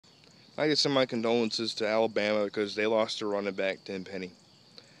I just send my condolences to Alabama because they lost their running back, Tenpenny.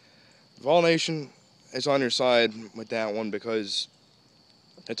 Vol Nation is on your side with that one because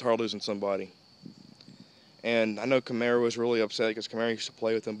it's hard losing somebody. And I know Kamara was really upset because Kamara used to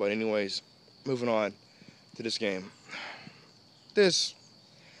play with him. But anyways, moving on to this game. This,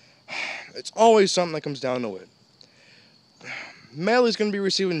 it's always something that comes down to it. Medley's going to be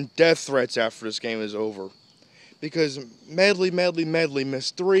receiving death threats after this game is over. Because Medley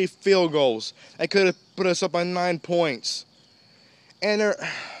missed 3 field goals. That could have put us up by 9 points. And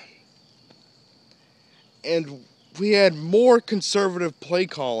and we had more conservative play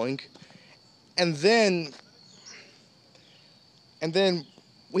calling, and then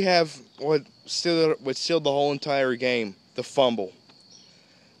we have what sealed the whole entire game, the fumble.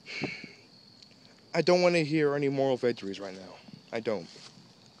 I don't want to hear any moral victories right now. I don't.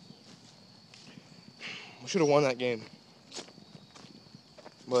 We should have won that game,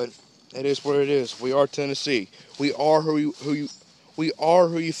 but it is what it is. We are Tennessee. We are we are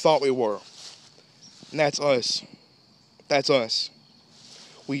who you thought we were, and that's us. That's us.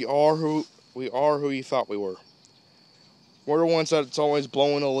 We are who you thought we were. We're the ones that's always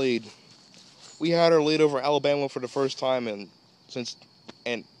blowing the lead. We had our lead over Alabama for the first time in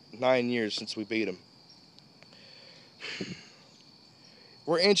 9 years since we beat them.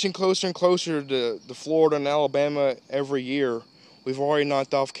 We're inching closer and closer to Florida and Alabama every year. We've already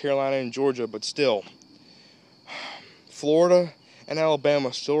knocked off Carolina and Georgia, but still, Florida and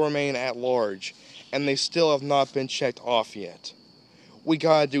Alabama still remain at large, and they still have not been checked off yet. We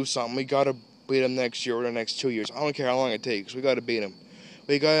gotta do something. We gotta beat them next year or the next 2 years. I don't care how long it takes. We gotta beat them.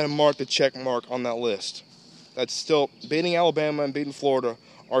 We gotta mark the check mark on that list. That's still beating Alabama and beating Florida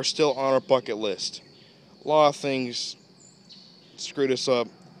are still on our bucket list. A lot of things screwed us up.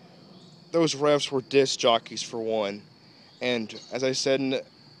 Those refs were disc jockeys for one, and as I said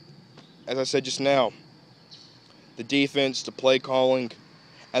just now, the defense, the play calling,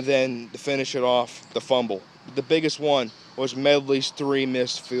 and then to finish it off, the fumble. The biggest one was Medley's 3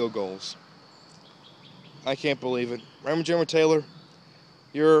 missed field goals. I can't believe it. Rammer Jammer Taylor,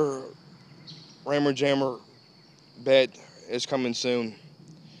 your Rammer Jammer bet is coming soon.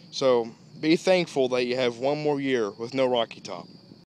 So be thankful that you have one more year with no Rocky Top.